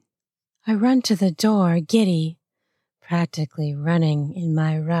I run to the door, giddy, practically running in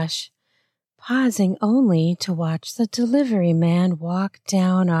my rush, pausing only to watch the delivery man walk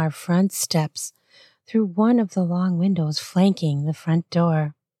down our front steps through one of the long windows flanking the front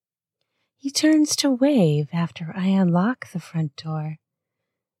door. He turns to wave after I unlock the front door.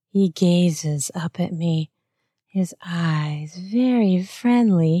 He gazes up at me, his eyes very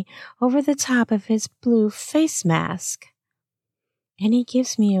friendly over the top of his blue face mask. And he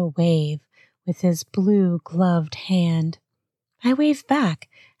gives me a wave with his blue gloved hand. I wave back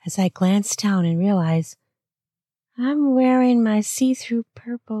as I glance down and realize I'm wearing my see-through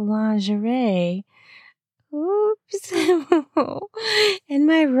purple lingerie. Oops. And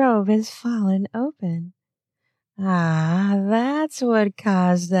my robe has fallen open. Ah, that's what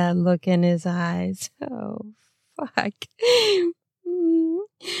caused that look in his eyes. Oh, fuck.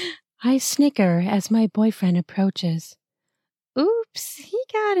 I snicker as my boyfriend approaches. Oops, he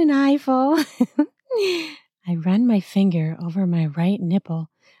got an eyeful. I run my finger over my right nipple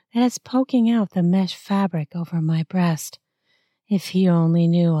that is poking out the mesh fabric over my breast. If he only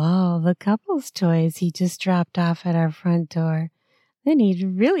knew all the couple's toys he just dropped off at our front door, then he'd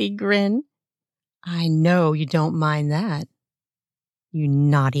really grin. I know you don't mind that, you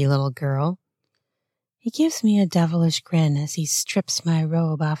naughty little girl. He gives me a devilish grin as he strips my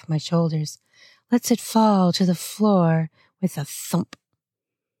robe off my shoulders, lets it fall to the floor with a thump.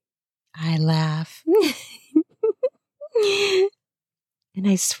 I laugh. And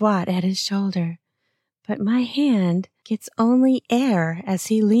I swat at his shoulder, but my hand gets only air as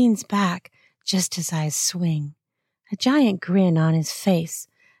he leans back just as I swing, a giant grin on his face,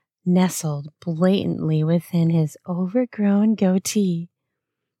 nestled blatantly within his overgrown goatee,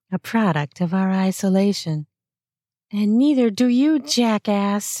 a product of our isolation. And neither do you,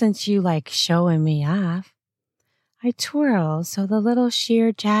 jackass, since you like showing me off. I twirl so the little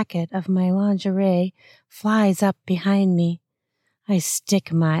sheer jacket of my lingerie flies up behind me. I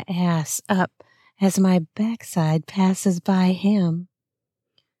stick my ass up as my backside passes by him.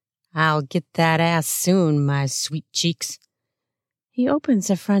 I'll get that ass soon, my sweet cheeks. He opens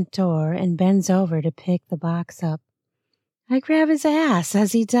the front door and bends over to pick the box up. I grab his ass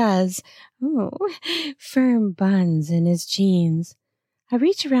as he does. Oh, firm buns in his jeans. I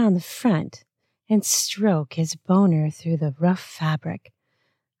reach around the front and stroke his boner through the rough fabric.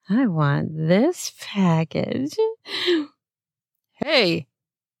 I want this package. Hey,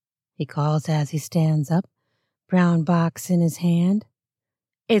 he calls as he stands up, brown box in his hand.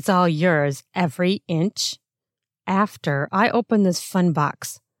 It's all yours, every inch. After I open this fun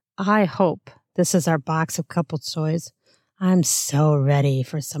box, I hope this is our box of couple toys. I'm so ready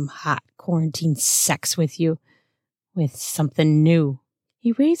for some hot quarantine sex with you, with something new.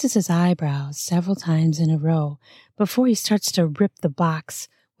 He raises his eyebrows several times in a row before he starts to rip the box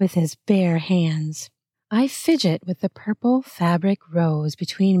with his bare hands. I fidget with the purple fabric rose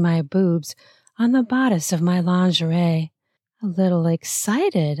between my boobs on the bodice of my lingerie. A little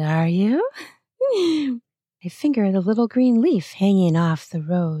excited, are you? I finger the little green leaf hanging off the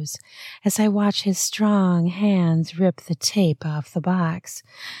rose as I watch his strong hands rip the tape off the box.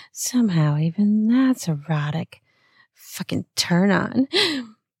 Somehow even that's erotic. Fucking turn on.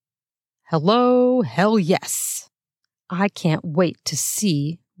 Hello, hell yes. I can't wait to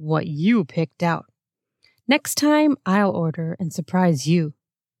see what you picked out. Next time, I'll order and surprise you.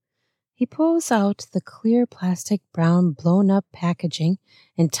 He pulls out the clear plastic brown blown-up packaging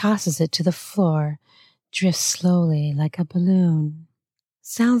and tosses it to the floor, drifts slowly like a balloon.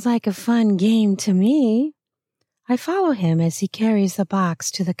 Sounds like a fun game to me. I follow him as he carries the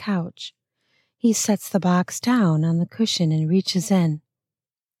box to the couch. He sets the box down on the cushion and reaches in.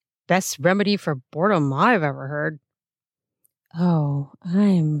 Best remedy for boredom I've ever heard. Oh,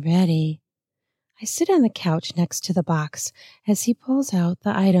 I'm ready. I sit on the couch next to the box as he pulls out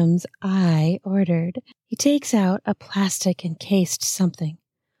the items I ordered. He takes out a plastic encased something.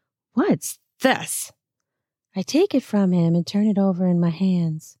 What's this? I take it from him and turn it over in my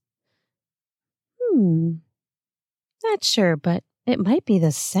hands. Not sure, but it might be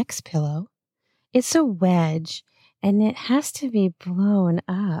the sex pillow. It's a wedge, and it has to be blown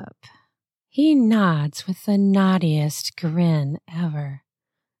up. He nods with the naughtiest grin ever.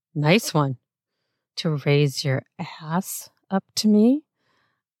 Nice one. To raise your ass up to me,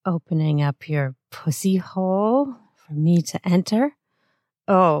 opening up your pussy hole for me to enter.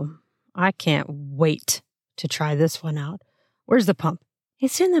 Oh, I can't wait to try this one out. Where's the pump?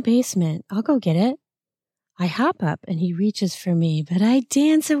 It's in the basement. I'll go get it. I hop up and he reaches for me, but I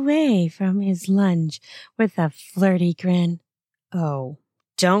dance away from his lunge with a flirty grin. Oh,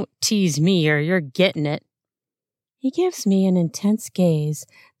 don't tease me or you're getting it. He gives me an intense gaze,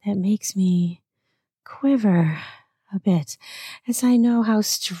 that makes me quiver a bit, as I know how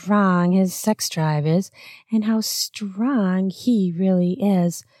strong his sex drive is and how strong he really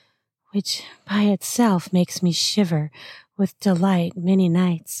is, which by itself makes me shiver with delight many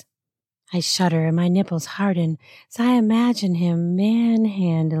nights. I shudder and my nipples harden as I imagine him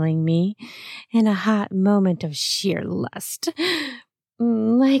manhandling me in a hot moment of sheer lust.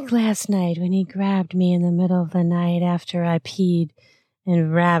 Like last night when he grabbed me in the middle of the night after I peed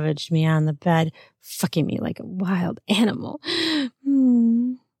and ravaged me on the bed, fucking me like a wild animal.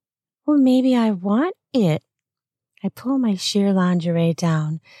 Well, maybe I want it. I pull my sheer lingerie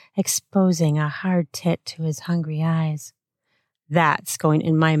down, exposing a hard tit to his hungry eyes. That's going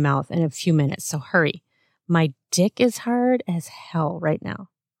in my mouth in a few minutes, so hurry. My dick is hard as hell right now.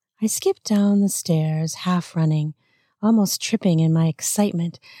 I skip down the stairs, half running, almost tripping in my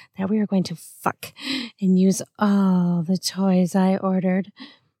excitement that we are going to fuck and use all the toys I ordered.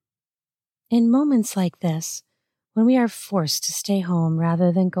 In moments like this, when we are forced to stay home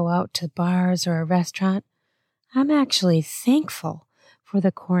rather than go out to bars or a restaurant, I'm actually thankful for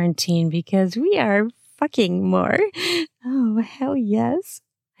the quarantine because we are fucking more. Oh, hell yes.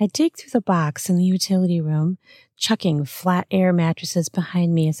 I dig through the box in the utility room, chucking flat air mattresses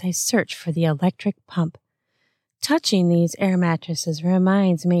behind me as I search for the electric pump. Touching these air mattresses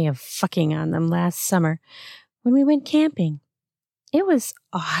reminds me of fucking on them last summer when we went camping. It was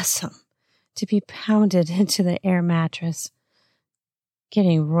awesome to be pounded into the air mattress,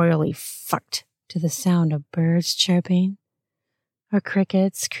 getting royally fucked to the sound of birds chirping, or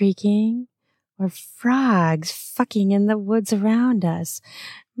crickets creaking, or frogs fucking in the woods around us.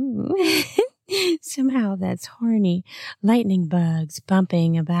 Somehow that's horny lightning bugs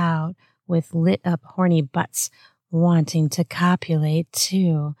bumping about with lit-up horny butts wanting to copulate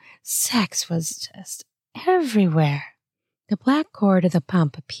too. Sex was just everywhere. The black cord of the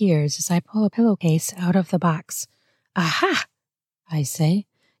pump appears as I pull a pillowcase out of the box. Aha! I say.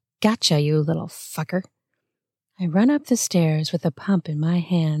 Gotcha, you little fucker. I run up the stairs with the pump in my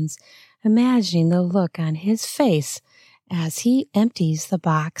hands, imagining the look on his face as he empties the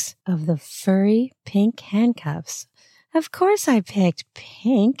box of the furry pink handcuffs. Of course I picked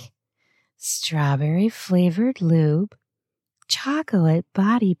pink. Strawberry-flavored lube, chocolate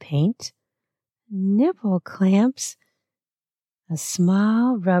body paint, nipple clamps, a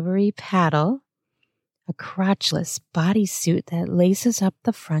small rubbery paddle, a crotchless bodysuit that laces up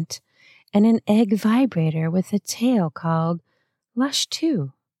the front, and an egg vibrator with a tail called Lush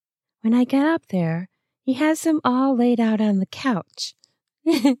 2. When I get up there, he has them all laid out on the couch.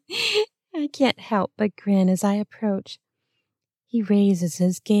 I can't help but grin as I approach. He raises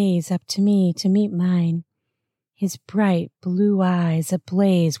his gaze up to me to meet mine, his bright blue eyes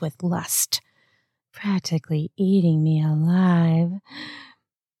ablaze with lust, practically eating me alive.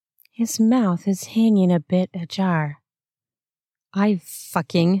 His mouth is hanging a bit ajar. I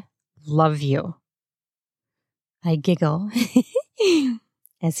fucking love you. I giggle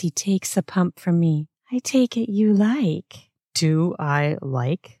as he takes the pump from me. I take it you like. Do I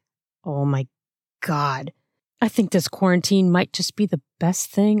like? Oh my God. I think this quarantine might just be the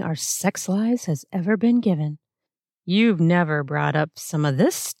best thing our sex lives has ever been given. You've never brought up some of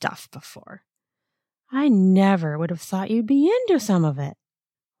this stuff before. I never would have thought you'd be into some of it.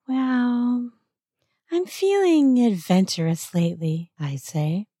 Well, I'm feeling adventurous lately, I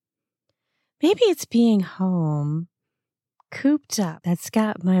say. Maybe it's being home, cooped up, that's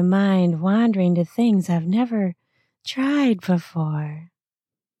got my mind wandering to things I've never tried before.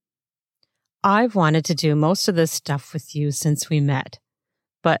 I've wanted to do most of this stuff with you since we met,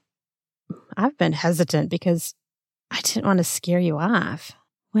 but I've been hesitant because I didn't want to scare you off.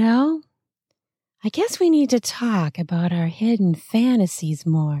 Well, I guess we need to talk about our hidden fantasies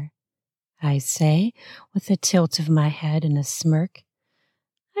more, I say, with a tilt of my head and a smirk.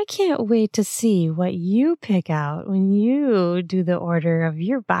 I can't wait to see what you pick out when you do the order of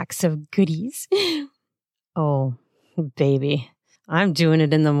your box of goodies. Oh, baby, I'm doing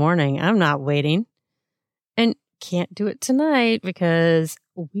it in the morning. I'm not waiting. And can't do it tonight because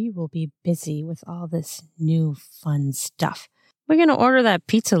we will be busy with all this new fun stuff. We're going to order that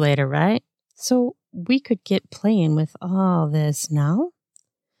pizza later, right? So we could get playing with all this now.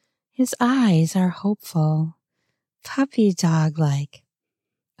 His eyes are hopeful, puppy dog-like.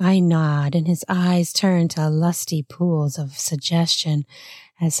 I nod and his eyes turn to lusty pools of suggestion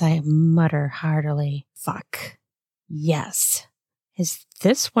as I mutter heartily, fuck. Yes. Is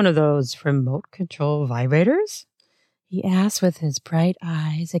this one of those remote control vibrators? He asks with his bright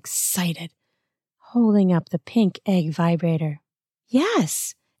eyes, excited, holding up the pink egg vibrator.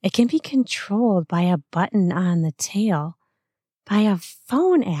 Yes, it can be controlled by a button on the tail. I have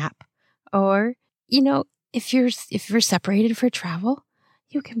phone app. Or, if you're separated for travel,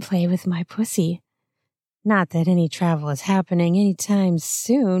 you can play with my pussy. Not that any travel is happening anytime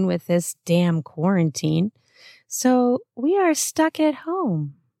soon with this damn quarantine. So we are stuck at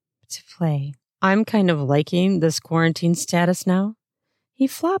home to play. I'm kind of liking this quarantine status now. He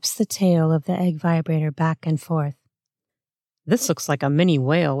flops the tail of the egg vibrator back and forth. This looks like a mini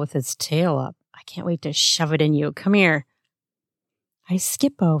whale with its tail up. I can't wait to shove it in you. Come here. I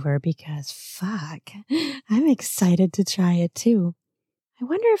skip over because, fuck, I'm excited to try it too. I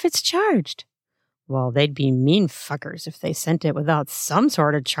wonder if it's charged. Well, they'd be mean fuckers if they sent it without some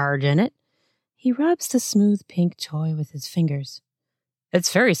sort of charge in it. He rubs the smooth pink toy with his fingers.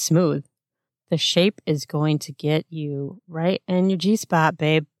 It's very smooth. The shape is going to get you right in your G-spot,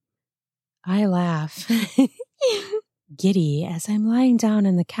 babe. I laugh, giddy as I'm lying down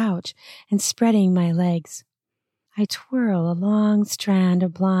on the couch and spreading my legs. I twirl a long strand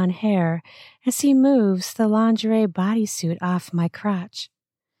of blonde hair as he moves the lingerie bodysuit off my crotch.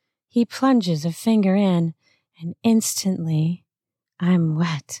 He plunges a finger in, and instantly, I'm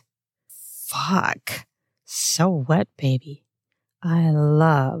wet. Fuck. So wet, baby. I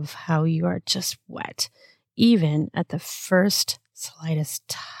love how you are just wet, even at the first slightest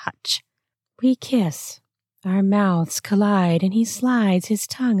touch. We kiss. Our mouths collide, and he slides his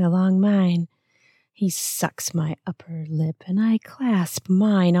tongue along mine. He sucks my upper lip, and I clasp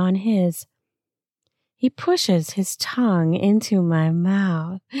mine on his. He pushes his tongue into my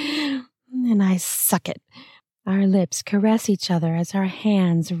mouth, and I suck it. Our lips caress each other as our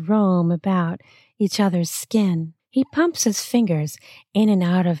hands roam about each other's skin. He pumps his fingers in and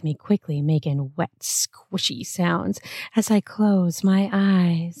out of me quickly, making wet, squishy sounds as I close my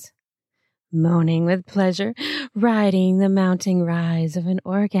eyes. Moaning with pleasure, riding the mounting rise of an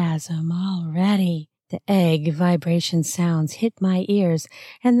orgasm already. The egg vibration sounds hit my ears,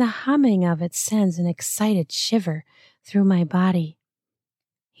 and the humming of it sends an excited shiver through my body.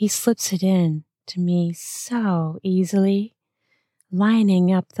 He slips it in to me so easily,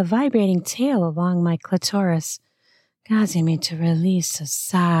 lining up the vibrating tail along my clitoris, causing me to release a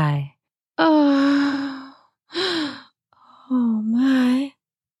sigh. Oh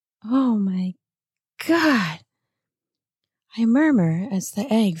my God. I murmur as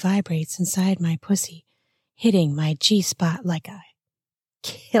the egg vibrates inside my pussy, hitting my G-spot like a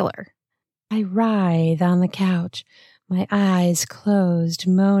killer. I writhe on the couch, my eyes closed,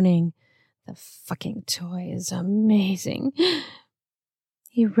 moaning. The fucking toy is amazing.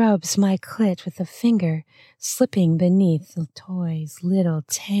 He rubs my clit with a finger, slipping beneath the toy's little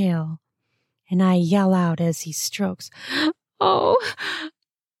tail, and I yell out as he strokes, Oh!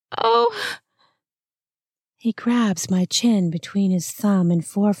 He grabs my chin between his thumb and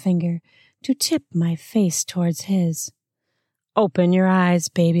forefinger to tip my face towards his. Open your eyes,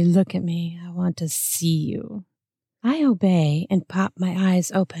 baby. Look at me. I want to see you. I obey and pop my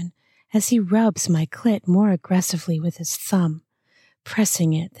eyes open as he rubs my clit more aggressively with his thumb,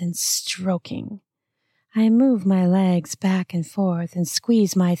 pressing it, then stroking. I move my legs back and forth and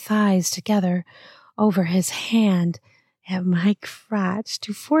squeeze my thighs together over his hand at my crotch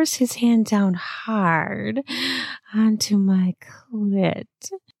to force his hand down hard onto my clit.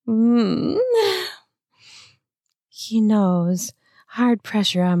 He knows hard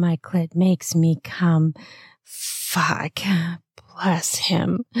pressure on my clit makes me come. Fuck. Bless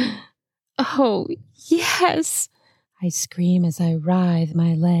him. Oh, yes. I scream as I writhe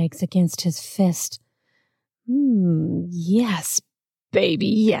my legs against his fist. Yes, baby,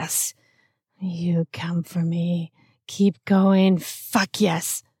 yes. You come for me. Keep going. Fuck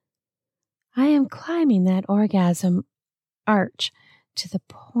yes. I am climbing that orgasm arch to the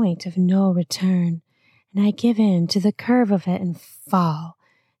point of no return, and I give in to the curve of it and fall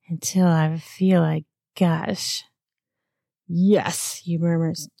until I feel like gush. Yes, he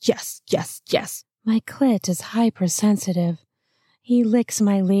murmurs. Yes, yes, yes. My clit is hypersensitive. He licks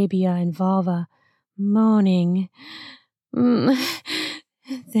my labia and vulva, moaning.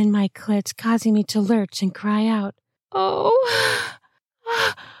 Then my clit causing me to lurch and cry out. Oh.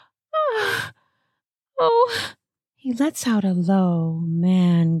 Oh. He lets out a low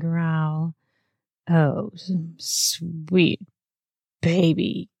man growl. Oh, sweet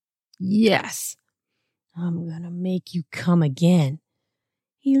baby. Yes. I'm gonna make you come again.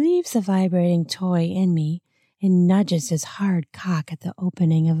 He leaves the vibrating toy in me and nudges his hard cock at the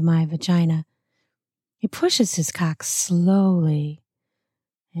opening of my vagina. He pushes his cock slowly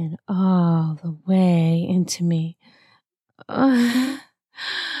and all the way into me. Oh.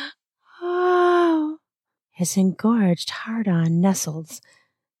 His engorged hard-on nestles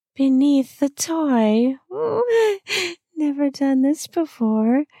beneath the toy. never done this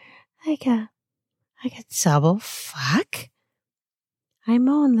before. Like a double fuck? I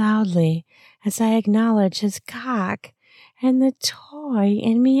moan loudly as I acknowledge his cock and the toy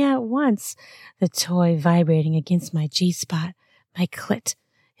in me at once, the toy vibrating against my G-spot, my clit,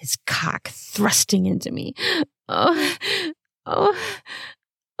 his cock thrusting into me. Oh,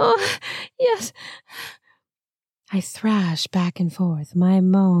 yes. I thrash back and forth, my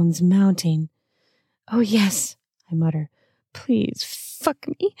moans mounting. Oh, yes, I mutter. Please, fuck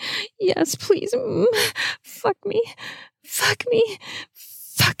me. Yes, please. Fuck me. Fuck me.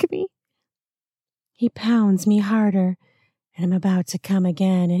 Fuck me. He pounds me harder, and I'm about to come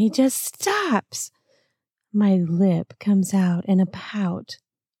again, and he just stops. My lip comes out in a pout.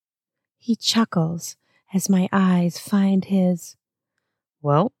 He chuckles as my eyes find his.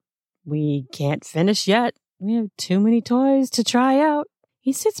 Well, we can't finish yet. We have too many toys to try out.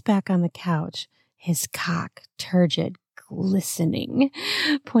 He sits back on the couch, his cock turgid, glistening,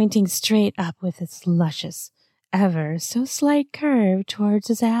 pointing straight up with its luscious, ever so slight curve towards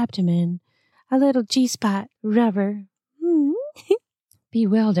his abdomen. A little G-spot rubber.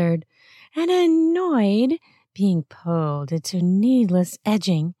 Bewildered and annoyed, being pulled into needless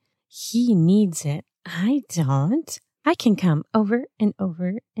edging. He needs it. I don't. I can come over and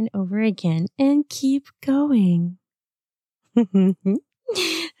over and over again and keep going. The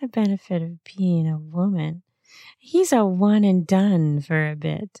benefit of being a woman. He's a one and done for a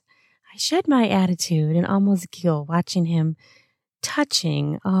bit. I shed my attitude and almost giggle watching him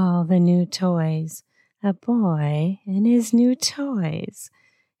touching all the new toys. A boy and his new toys.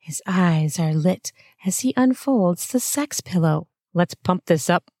 His eyes are lit as he unfolds the sex pillow. Let's pump this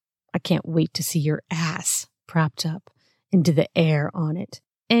up. I can't wait to see your ass propped up into the air on it.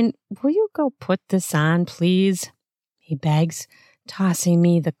 And will you go put this on, please? He begs, tossing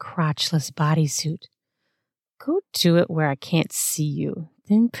me the crotchless bodysuit. Go do it where I can't see you,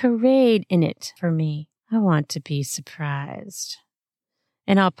 then parade in it for me. I want to be surprised.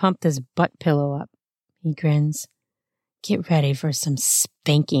 And I'll pump this butt pillow up. He grins. Get ready for some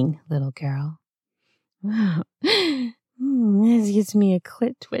spanking, little girl. Wow. This gives me a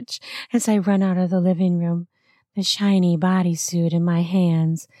clit twitch as I run out of the living room, the shiny bodysuit in my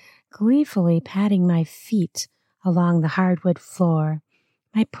hands, gleefully patting my feet along the hardwood floor,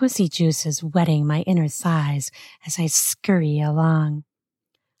 my pussy juices wetting my inner thighs as I scurry along.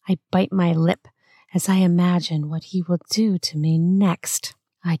 I bite my lip as I imagine what he will do to me next.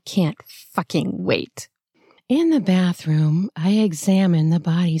 I can't fucking wait. In the bathroom, I examine the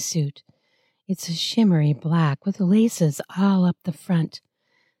bodysuit. It's a shimmery black with laces all up the front.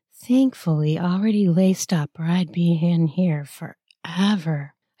 Thankfully already laced up or I'd be in here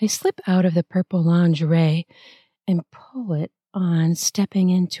forever. I slip out of the purple lingerie and pull it on, stepping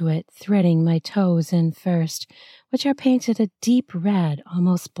into it, threading my toes in first, which are painted a deep red,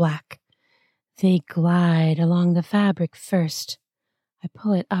 almost black. They glide along the fabric first. I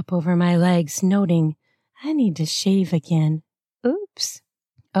pull it up over my legs, noting I need to shave again. Oops.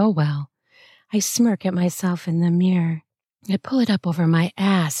 Oh well. I smirk at myself in the mirror. I pull it up over my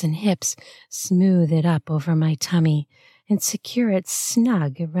ass and hips, smooth it up over my tummy, and secure it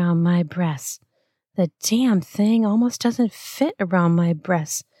snug around my breasts. The damn thing almost doesn't fit around my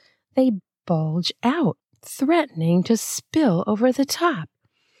breasts. They bulge out, threatening to spill over the top.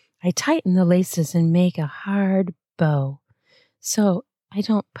 I tighten the laces and make a hard bow, so I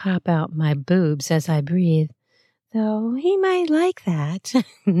don't pop out my boobs as I breathe, though he might like that.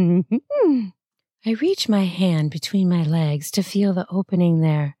 I reach my hand between my legs to feel the opening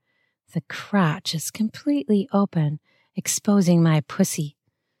there. The crotch is completely open, exposing my pussy,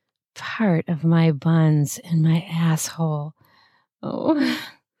 part of my buns and my asshole. Oh,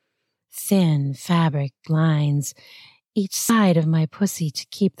 thin fabric lines each side of my pussy to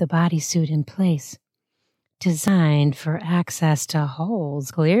keep the bodysuit in place. Designed for access to holes,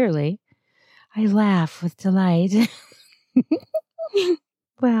 clearly. I laugh with delight.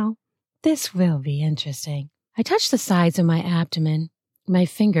 Well, this will be interesting. I touch the sides of my abdomen, my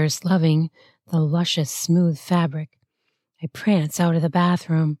fingers loving the luscious, smooth fabric. I prance out of the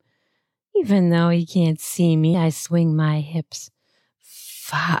bathroom. Even though he can't see me, I swing my hips.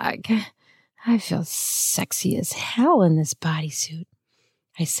 Fuck. I feel sexy as hell in this bodysuit.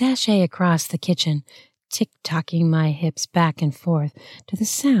 I sashay across the kitchen, tick-tocking my hips back and forth to the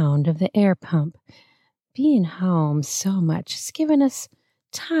sound of the air pump. Being home so much has given us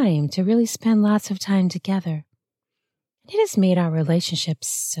time to really spend lots of time together. It has made our relationship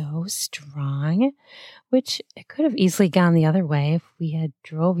so strong, which it could have easily gone the other way if we had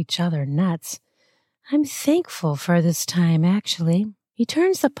drove each other nuts. I'm thankful for this time, actually. He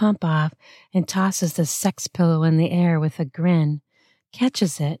turns the pump off and tosses the sex pillow in the air with a grin,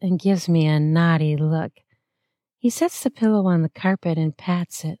 catches it, and gives me a naughty look. He sets the pillow on the carpet and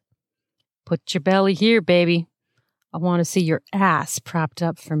pats it. Put your belly here, baby. I want to see your ass propped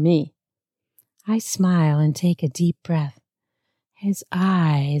up for me. I smile and take a deep breath. His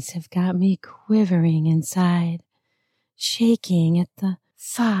eyes have got me quivering inside, shaking at the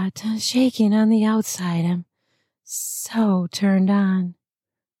thought, shaking on the outside. I'm so turned on.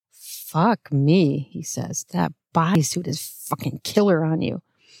 Fuck me, he says. That bodysuit is fucking killer on you.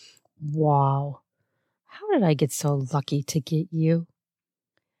 Wow. How did I get so lucky to get you?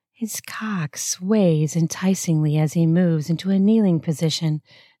 His cock sways enticingly as he moves into a kneeling position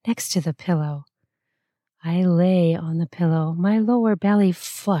next to the pillow. I lay on the pillow, my lower belly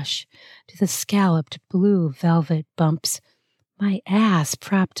flush to the scalloped blue velvet bumps, my ass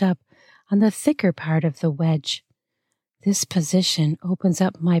propped up on the thicker part of the wedge. This position opens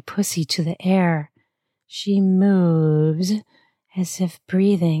up my pussy to the air. She moves as if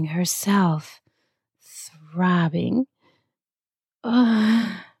breathing herself, throbbing.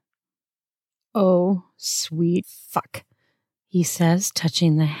 Oh, sweet fuck, he says,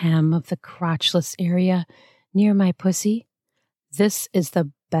 touching the hem of the crotchless area near my pussy. This is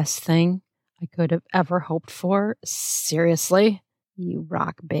the best thing I could have ever hoped for. Seriously? You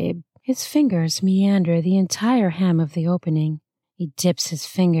rock, babe. His fingers meander the entire hem of the opening. He dips his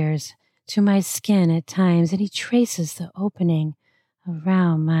fingers to my skin at times, and he traces the opening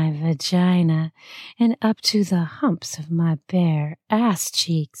around my vagina and up to the humps of my bare ass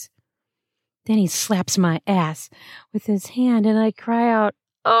cheeks. Then he slaps my ass with his hand, and I cry out,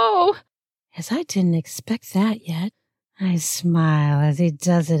 "Oh!" as I didn't expect that yet. I smile as he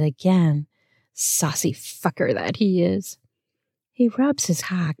does it again. Saucy fucker that he is. He rubs his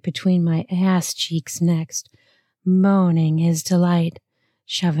cock between my ass cheeks next, moaning his delight,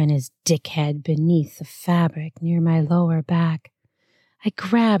 shoving his dick head beneath the fabric near my lower back. I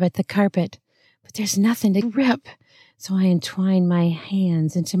grab at the carpet, but there's nothing to rip, so I entwine my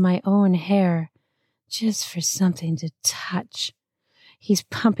hands into my own hair, just for something to touch. He's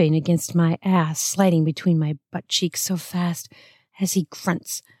pumping against my ass, sliding between my butt cheeks so fast as he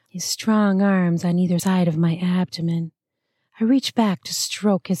grunts, his strong arms on either side of my abdomen. I reach back to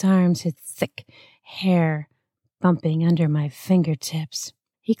stroke his arms, his thick hair bumping under my fingertips.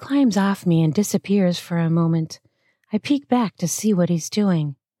 He climbs off me and disappears for a moment. I peek back to see what he's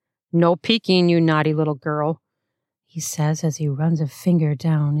doing. "No peeking, you naughty little girl," he says as he runs a finger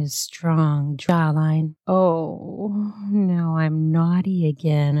down his strong jawline. "Oh, now I'm naughty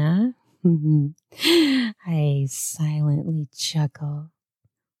again, huh?" I silently chuckle.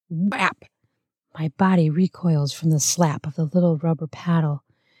 Whap! My body recoils from the slap of the little rubber paddle.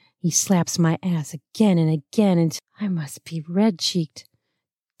 He slaps my ass again and again until I must be red-cheeked.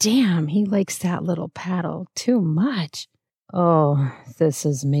 Damn, he likes that little paddle too much. Oh, this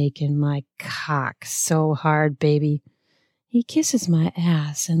is making my cock so hard, baby. He kisses my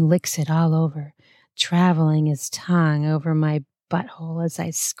ass and licks it all over, traveling his tongue over my butthole as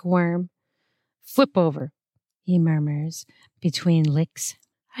I squirm. "Flip over," he murmurs between licks.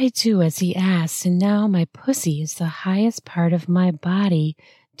 I do as he asks, and now my pussy is the highest part of my body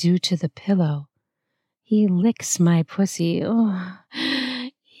due to the pillow. He licks my pussy. Oh,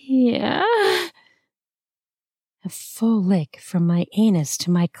 yeah. A full lick from my anus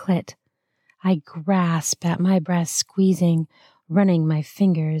to my clit. I grasp at my breast, squeezing, running my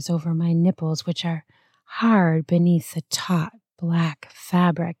fingers over my nipples, which are hard beneath the taut black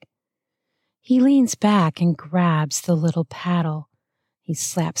fabric. He leans back and grabs the little paddle. He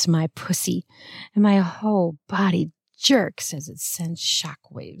slaps my pussy, and my whole body jerks as it sends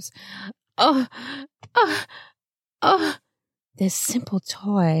shockwaves. Oh, oh, oh. This simple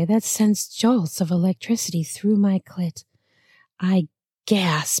toy that sends jolts of electricity through my clit. I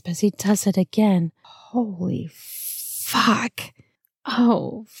gasp as he does it again. Holy fuck.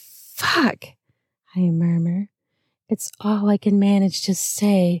 Oh, fuck, I murmur. It's all I can manage to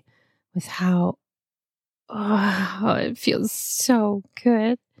say with how it feels so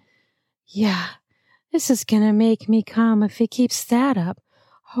good. Yeah, this is gonna make me come if he keeps that up.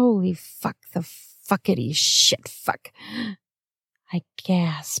 Holy fuck, the fuckity shit fuck. I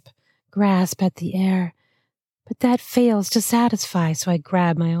gasp, grasp at the air, but that fails to satisfy, so I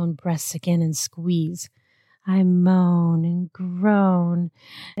grab my own breasts again and squeeze. I moan and groan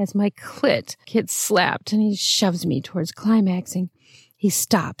as my clit gets slapped and he shoves me towards climaxing. He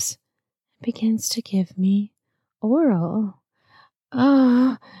stops and begins to give me oral.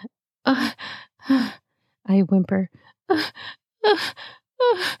 I whimper.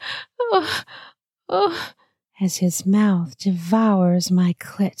 as his mouth devours my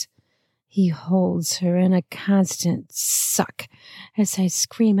clit. He holds her in a constant suck as I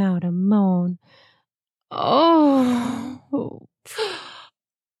scream out a moan. Oh, oh.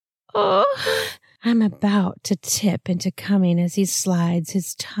 I'm about to tip into coming as he slides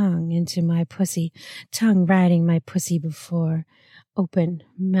his tongue into my pussy, tongue riding my pussy before, open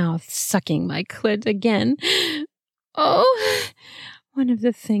mouth sucking my clit again. Oh, one of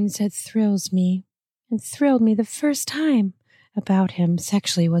the things that thrills me and thrilled me the first time about him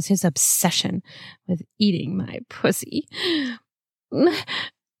sexually was his obsession with eating my pussy.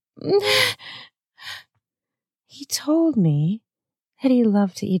 He told me that he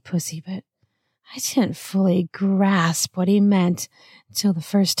loved to eat pussy, but I didn't fully grasp what he meant until the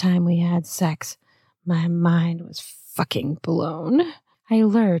first time we had sex. My mind was fucking blown. I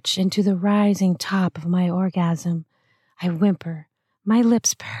lurch into the rising top of my orgasm. I whimper. My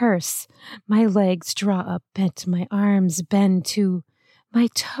lips purse. My legs draw up bent. My arms bend too. My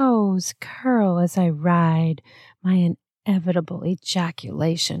toes curl as I ride my inevitable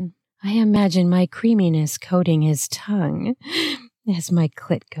ejaculation. I imagine my creaminess coating his tongue as my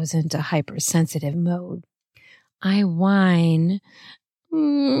clit goes into hypersensitive mode. I whine.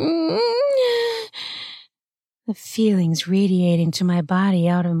 The feelings radiating to my body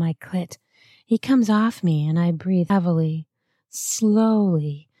out of my clit. He comes off me and I breathe heavily,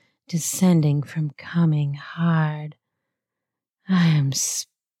 slowly descending from coming hard. I am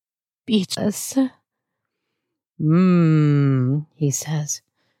speechless. He says,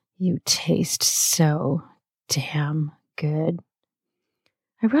 you taste so damn good.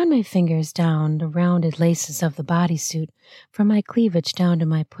 I run my fingers down the rounded laces of the bodysuit from my cleavage down to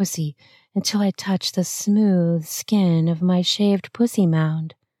my pussy until I touch the smooth skin of my shaved pussy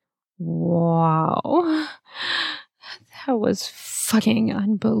mound. Wow. That was fucking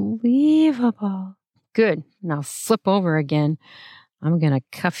unbelievable. Good. Now flip over again. I'm gonna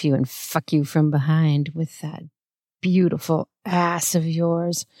cuff you and fuck you from behind with that beautiful ass of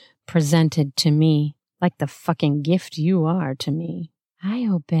yours presented to me like the fucking gift you are to me. I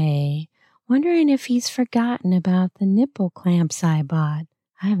obey, wondering if he's forgotten about the nipple clamps I bought.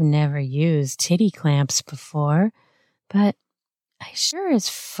 I've never used titty clamps before, but I sure as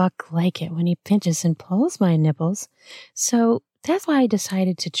fuck like it when he pinches and pulls my nipples, so that's why I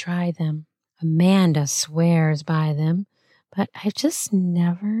decided to try them. Amanda swears by them, but I've just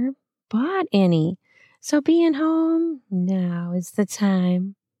never bought any. So being home, now is the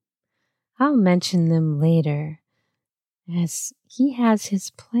time. I'll mention them later, as he has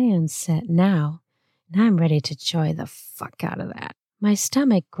his plans set now, and I'm ready to enjoy the fuck out of that. My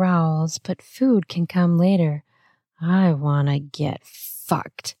stomach growls, but food can come later. I want to get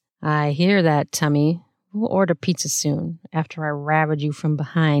fucked. I hear that, tummy. We'll order pizza soon, after I ravage you from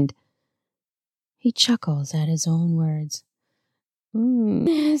behind. He chuckles at his own words.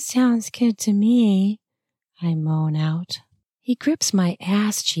 Sounds good to me, I moan out. He grips my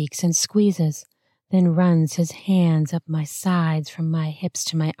ass cheeks and squeezes, then runs his hands up my sides from my hips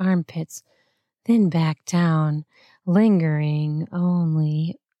to my armpits, then back down, lingering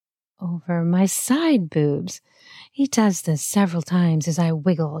only over my side boobs. He does this several times as I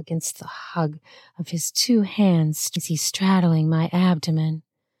wiggle against the hug of his two hands as he's straddling my abdomen.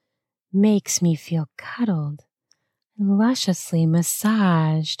 Makes me feel cuddled, lusciously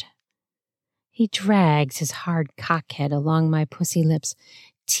massaged. He drags his hard cockhead along my pussy lips,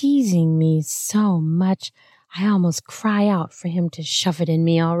 teasing me so much I almost cry out for him to shove it in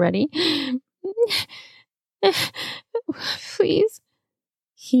me already. Please.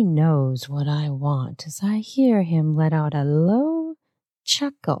 He knows what I want as I hear him let out a low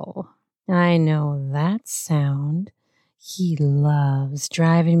chuckle. I know that sound. He loves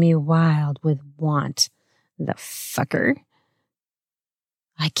driving me wild with want, the fucker.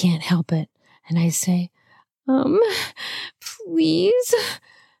 I can't help it, and I say, please,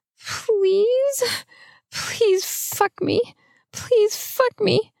 please fuck me. Please fuck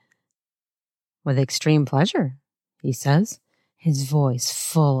me. With extreme pleasure, he says, his voice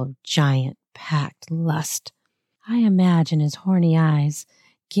full of giant, packed lust. I imagine his horny eyes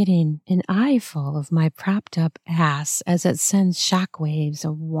getting an eyeful of my propped-up ass as it sends shockwaves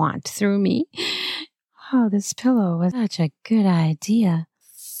of want through me. Oh, this pillow was such a good idea.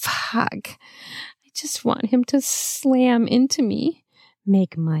 Fuck. I just want him to slam into me,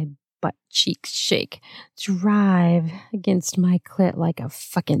 make my butt cheeks shake, drive against my clit like a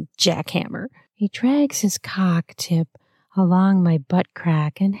fucking jackhammer. He drags his cock tip along my butt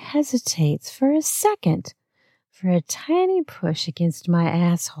crack and hesitates for a second for a tiny push against my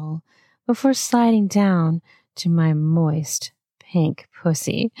asshole before sliding down to my moist pink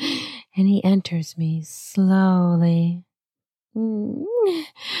pussy. and he enters me slowly.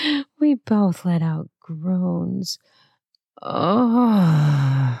 We both let out groans.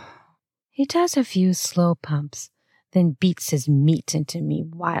 Oh. He does a few slow pumps, then beats his meat into me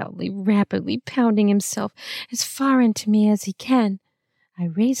wildly, rapidly pounding himself as far into me as he can. I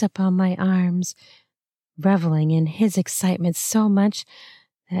raise up on my arms, reveling in his excitement so much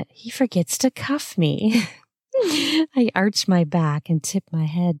that he forgets to cuff me. I arch my back and tip my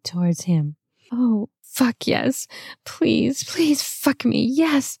head towards him. Oh, fuck yes. Please, please fuck me,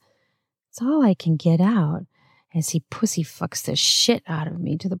 yes. It's all I can get out as he pussy fucks the shit out of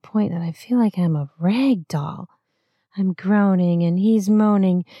me to the point that I feel like I'm a rag doll. I'm groaning and he's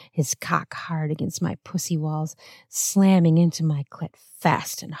moaning, his cock hard against my pussy walls, slamming into my clit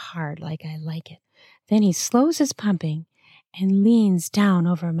fast and hard like I like it. Then he slows his pumping and leans down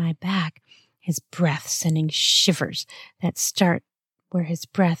over my back, his breath sending shivers that start where his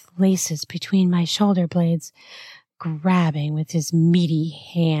breath laces between my shoulder blades. Grabbing with his meaty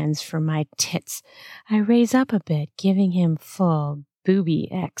hands for my tits, I raise up a bit, giving him full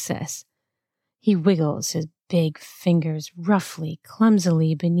booby access. He wiggles his big fingers roughly,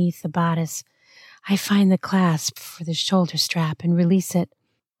 clumsily beneath the bodice. I find the clasp for the shoulder strap and release it,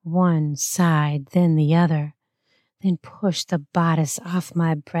 one side, then the other. Then push the bodice off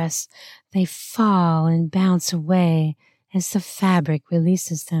my breasts. They fall and bounce away as the fabric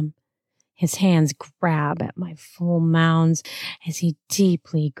releases them. His hands grab at my full mounds as he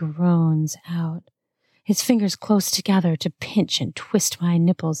deeply groans out. His fingers close together to pinch and twist my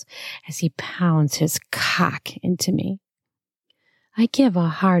nipples as he pounds his cock into me. I give a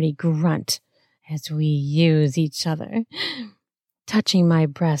hearty grunt as we use each other. Touching my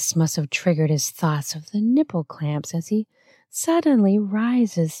breasts must have triggered his thoughts of the nipple clamps as he suddenly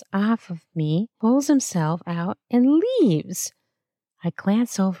rises off of me, pulls himself out, and leaves. I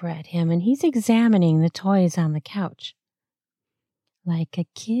glance over at him and he's examining the toys on the couch. Like a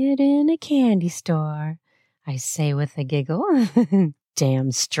kid in a candy store, I say with a giggle.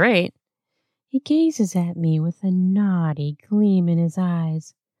 Damn straight. He gazes at me with a naughty gleam in his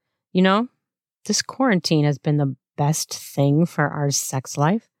eyes. You know, this quarantine has been the best thing for our sex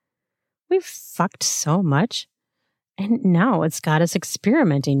life. We've fucked so much, and now it's got us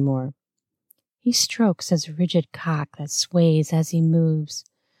experimenting more. He strokes his rigid cock that sways as he moves.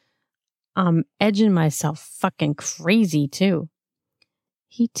 I'm edging myself fucking crazy, too.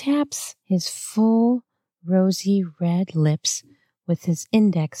 He taps his full, rosy red lips with his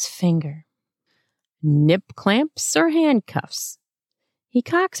index finger. Nip clamps or handcuffs? He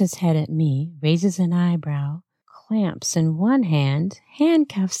cocks his head at me, raises an eyebrow, clamps in one hand,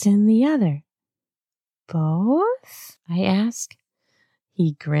 handcuffs in the other. Both? I ask.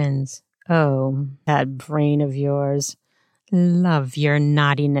 He grins. Oh, that brain of yours. Love your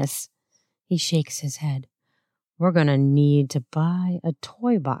naughtiness. He shakes his head. We're going to need to buy a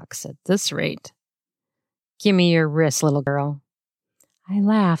toy box at this rate. Give me your wrist, little girl. I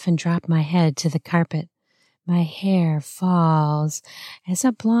laugh and drop my head to the carpet. My hair falls as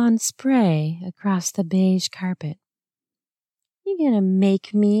a blonde spray across the beige carpet. You gonna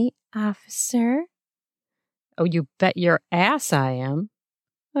make me, officer? Oh, you bet your ass I am.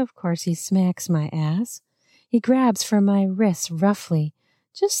 Of course, he smacks my ass. He grabs for my wrists roughly,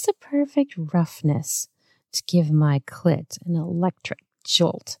 just the perfect roughness to give my clit an electric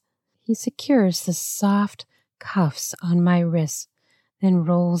jolt. He secures the soft cuffs on my wrists, then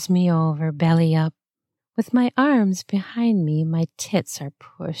rolls me over, belly up. With my arms behind me, my tits are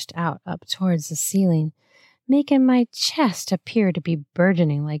pushed out up towards the ceiling, making my chest appear to be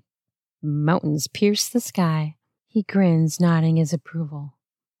burgeoning like mountains pierce the sky. He grins, nodding his approval.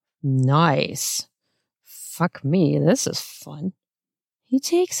 Nice. Fuck me, this is fun. He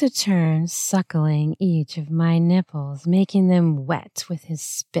takes a turn suckling each of my nipples, making them wet with his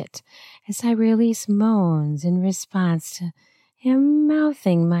spit as I release moans in response to him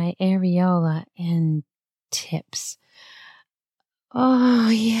mouthing my areola and tips. Oh,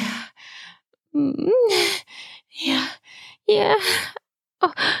 yeah. Yeah. Yeah.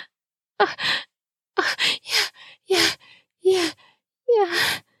 Oh, yeah. Yeah. Yeah. Yeah.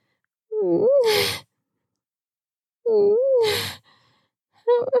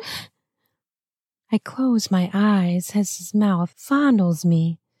 I close my eyes as his mouth fondles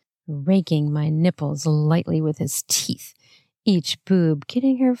me, raking my nipples lightly with his teeth, each boob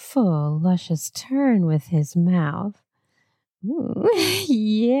getting her full, luscious turn with his mouth.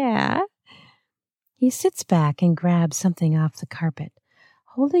 Yeah. He sits back and grabs something off the carpet.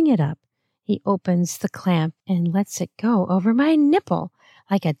 Holding it up, he opens the clamp and lets it go over my nipple,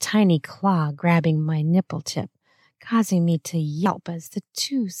 like a tiny claw grabbing my nipple tip, causing me to yelp as the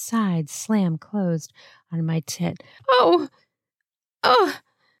two sides slam closed on my tit. "Oh! Oh!"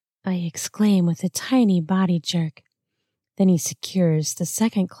 I exclaim with a tiny body jerk. Then he secures the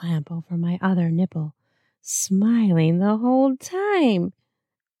second clamp over my other nipple, smiling the whole time.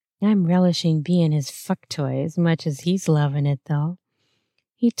 I'm relishing being his fuck toy as much as he's loving it, though.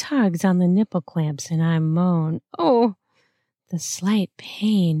 He tugs on the nipple clamps and I moan. Oh! The slight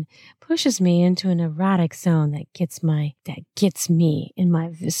pain pushes me into an erotic zone that gets me in my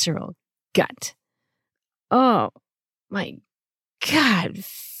visceral gut. Oh, my God,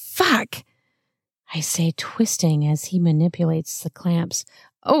 fuck! I say, twisting as he manipulates the clamps.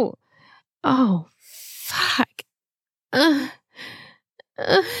 Oh, fuck.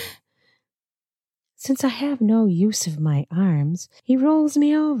 Since I have no use of my arms, he rolls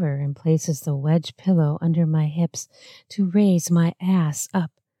me over and places the wedge pillow under my hips to raise my ass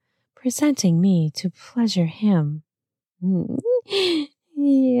up, presenting me to pleasure him.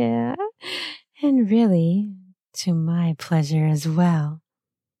 Yeah, and really, to my pleasure as well.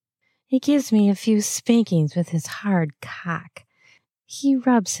 He gives me a few spankings with his hard cock. He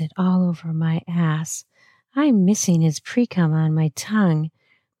rubs it all over my ass. I'm missing his pre-cum on my tongue,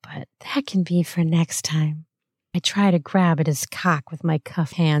 but that can be for next time. I try to grab at his cock with my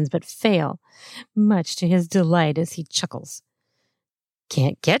cuffed hands, but fail, much to his delight as he chuckles.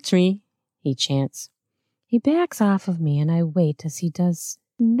 "Can't catch me," he chants. He backs off of me, and I wait as he does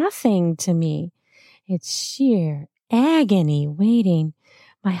nothing to me. It's sheer agony waiting.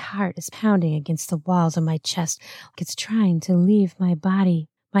 My heart is pounding against the walls of my chest like it's trying to leave my body.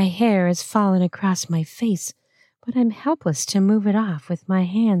 My hair has fallen across my face, but I'm helpless to move it off with my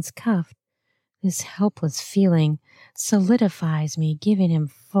hands cuffed. This helpless feeling solidifies me, giving him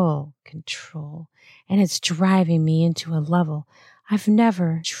full control, and it's driving me into a level I've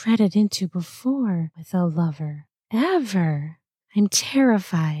never treaded into before with a lover, ever. I'm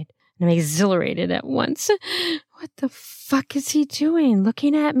terrified. I'm exhilarated at once. What the fuck is he doing?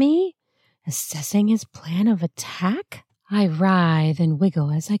 Looking at me? Assessing his plan of attack? I writhe and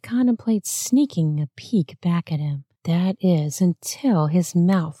wiggle as I contemplate sneaking a peek back at him. That is, until his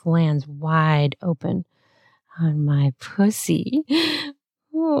mouth lands wide open on my pussy.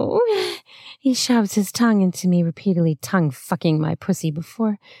 Oh. He shoves his tongue into me, repeatedly tongue-fucking my pussy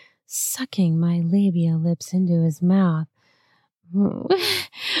before sucking my labia lips into his mouth.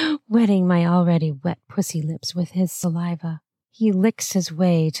 Wetting my already wet pussy lips with his saliva. He licks his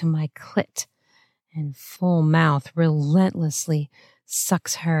way to my clit and full mouth relentlessly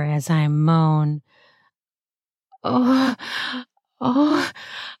sucks her as I moan. Oh, oh,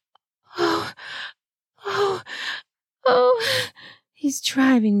 oh, oh, oh. He's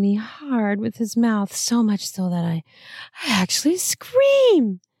driving me hard with his mouth, so much so that I actually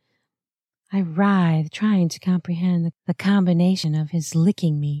scream. I writhe, trying to comprehend the combination of his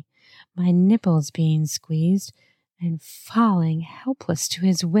licking me, my nipples being squeezed, and falling helpless to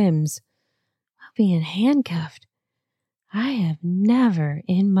his whims while being handcuffed. I have never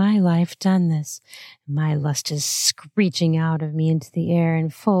in my life done this. My lust is screeching out of me into the air in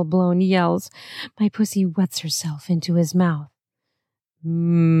full-blown yells. My pussy wets herself into his mouth. He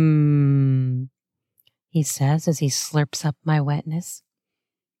says as he slurps up my wetness.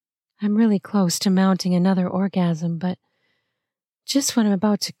 I'm really close to mounting another orgasm, but just when I'm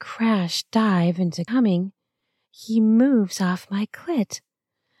about to crash dive into coming, he moves off my clit.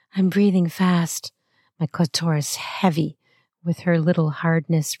 I'm breathing fast, my clitoris heavy, with her little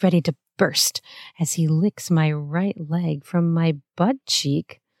hardness ready to burst as he licks my right leg from my butt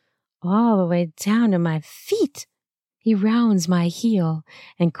cheek all the way down to my feet. He rounds my heel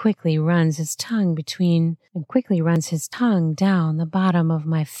and quickly runs his tongue down the bottom of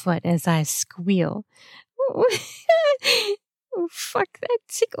my foot as I squeal. Oh, fuck, that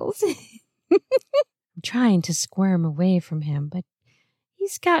tickles. I'm trying to squirm away from him, but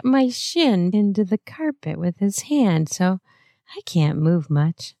he's got my shin into the carpet with his hand, so I can't move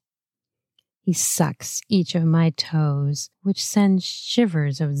much. He sucks each of my toes, which sends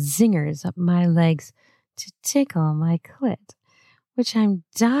shivers of zingers up my legs to tickle my clit, which I'm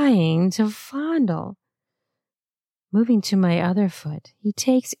dying to fondle. Moving to my other foot, he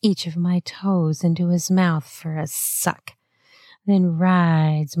takes each of my toes into his mouth for a suck, then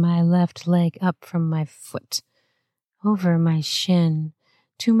rides my left leg up from my foot, over my shin,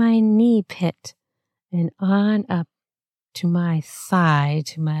 to my knee pit, and on up to my thigh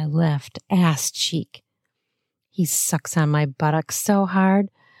to my left ass cheek. He sucks on my buttocks so hard,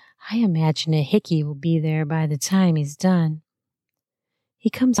 I imagine a hickey will be there by the time he's done. He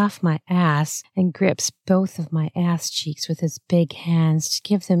comes off my ass and grips both of my ass cheeks with his big hands to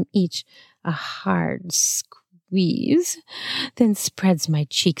give them each a hard squeeze. squeeze, then spreads my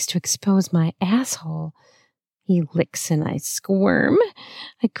cheeks to expose my asshole. He licks and I squirm.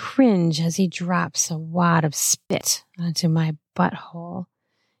 I cringe as he drops a wad of spit onto my butthole.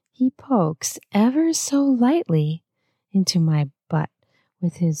 He pokes ever so lightly into my butt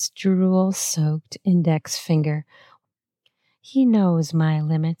with his drool-soaked index finger. He knows my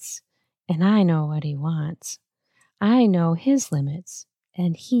limits, and I know what he wants. I know his limits,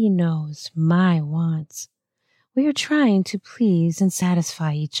 and he knows my wants. We are trying to please and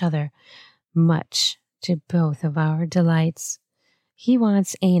satisfy each other, much to both of our delights. He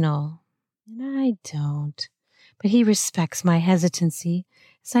wants anal, and I don't. But he respects my hesitancy,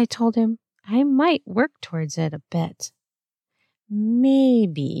 as I told him I might work towards it a bit.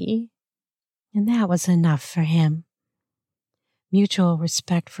 Maybe. And that was enough for him. Mutual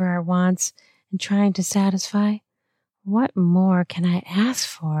respect for our wants and trying to satisfy. What more can I ask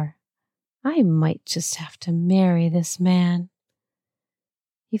for? I might just have to marry this man.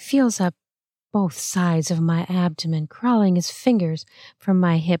 He feels up both sides of my abdomen, crawling his fingers from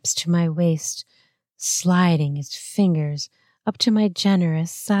my hips to my waist, sliding his fingers up to my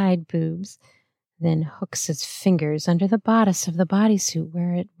generous side boobs, then hooks his fingers under the bodice of the bodysuit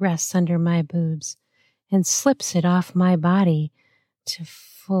where it rests under my boobs, and slips it off my body to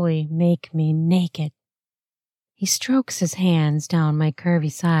fully make me naked. He strokes his hands down my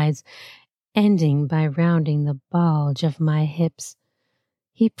curvy sides, ending by rounding the bulge of my hips.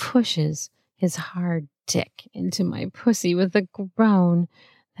 He pushes his hard dick into my pussy with a groan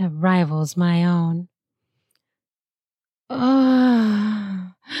that rivals my own.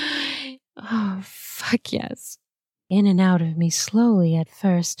 Oh, fuck yes. In and out of me slowly at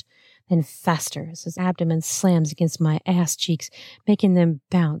first, then faster as his abdomen slams against my ass cheeks, making them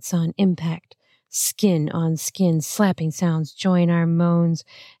bounce on impact. Skin on skin, slapping sounds join our moans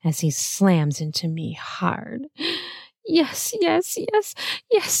as he slams into me hard. Yes, yes, yes,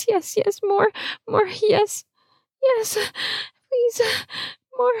 yes, yes, yes, more, yes, yes, please,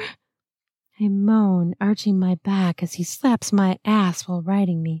 more. I moan, arching my back as he slaps my ass while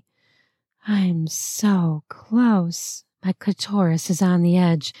riding me. I'm so close. My clitoris is on the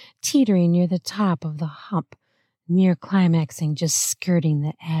edge, teetering near the top of the hump, near climaxing, just skirting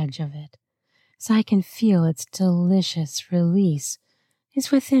the edge of it. As I can feel its delicious release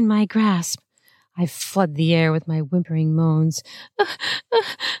is within my grasp. I flood the air with my whimpering moans.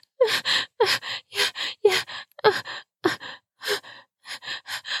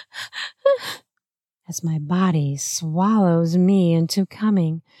 As my body swallows me into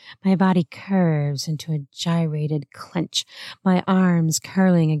coming, my body curves into a gyrated clench, my arms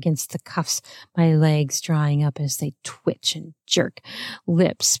curling against the cuffs, my legs drawing up as they twitch and jerk,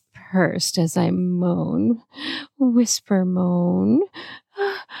 lips pursed as I moan, whisper moan.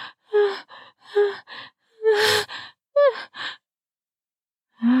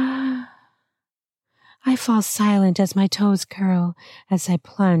 I fall silent as my toes curl as I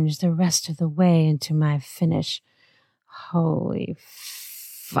plunge the rest of the way into my finish. Holy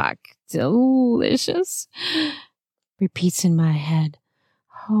fuck, delicious. Repeats in my head.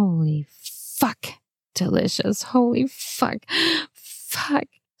 Holy fuck, delicious. Holy fuck, fuck.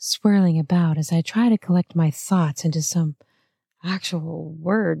 Swirling about as I try to collect my thoughts into some actual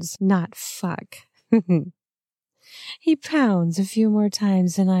words, not fuck. He pounds a few more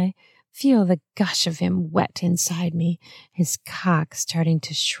times and I feel the gush of him wet inside me, his cock starting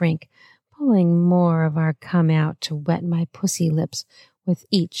to shrink, pulling more of our cum out to wet my pussy lips with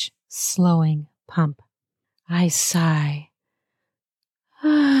each slowing pump. I sigh.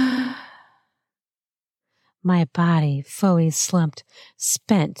 My body fully slumped,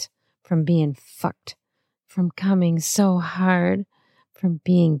 spent from being fucked, from coming so hard, from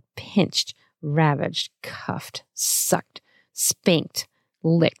being pinched, ravaged, cuffed, sucked, spanked,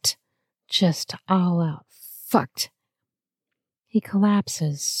 licked, just all out fucked. He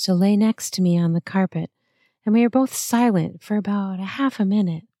collapses to lay next to me on the carpet, and we are both silent for about a half a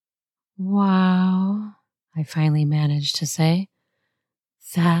minute. Wow, I finally managed to say.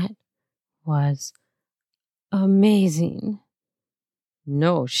 That was amazing.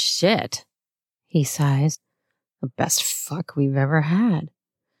 No shit, he sighs. The best fuck we've ever had.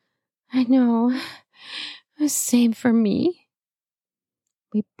 I know. Same for me.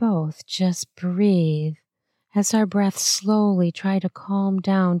 We both just breathe as our breaths slowly try to calm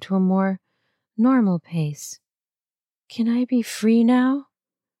down to a more normal pace. Can I be free now?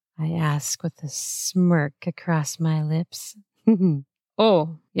 I ask with a smirk across my lips.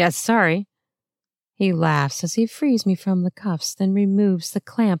 Oh, yes, sorry. He laughs as he frees me from the cuffs, then removes the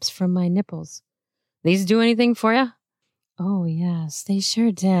clamps from my nipples. These do anything for you? Oh, yes, they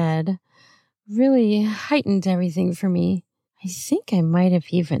sure did. really heightened everything for me. I think I might have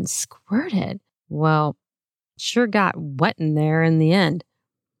even squirted. Well, sure got wet in there in the end.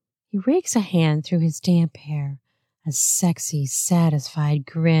 He rakes a hand through his damp hair, a sexy, satisfied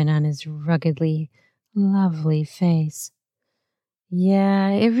grin on his ruggedly lovely face. Yeah,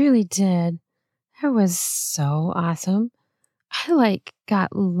 it really did. That was so awesome. I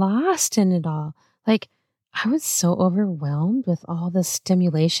got lost in it all. I was so overwhelmed with all the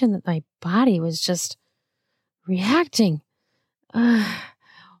stimulation that my body was just reacting.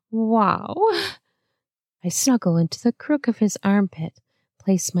 Wow. I snuggle into the crook of his armpit,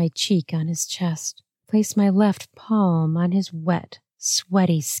 place my cheek on his chest, place my left palm on his wet,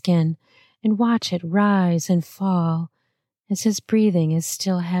 sweaty skin, and watch it rise and fall as his breathing is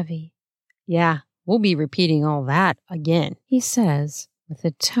still heavy. Yeah, we'll be repeating all that again, he says with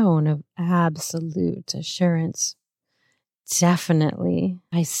a tone of absolute assurance. Definitely,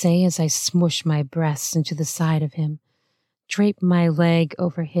 I say as I smush my breasts into the side of him, drape my leg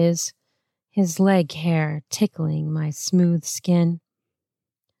over his leg hair tickling my smooth skin.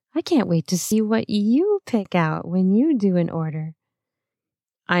 I can't wait to see what you pick out when you do an order.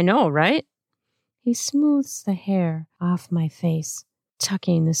 I know, right? He smooths the hair off my face,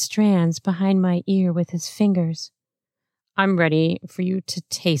 tucking the strands behind my ear with his fingers. I'm ready for you to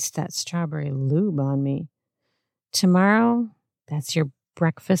taste that strawberry lube on me. Tomorrow, that's your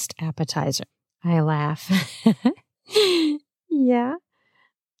breakfast appetizer. I laugh. Yeah,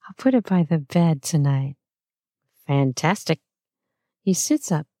 I'll put it by the bed tonight. Fantastic. He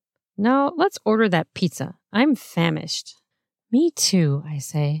sits up. No, let's order that pizza. I'm famished. Me too, I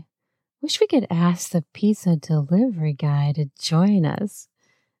say. Wish we could ask the pizza delivery guy to join us.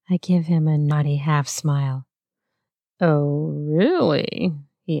 I give him a naughty half smile. Oh, really?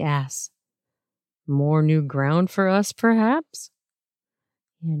 He asks. More new ground for us, perhaps?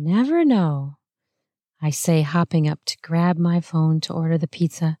 You never know. I say, hopping up to grab my phone to order the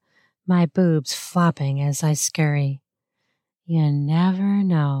pizza, my boobs flopping as I scurry. You never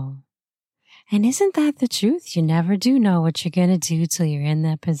know. And isn't that the truth? You never do know what you're going to do till you're in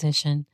that position.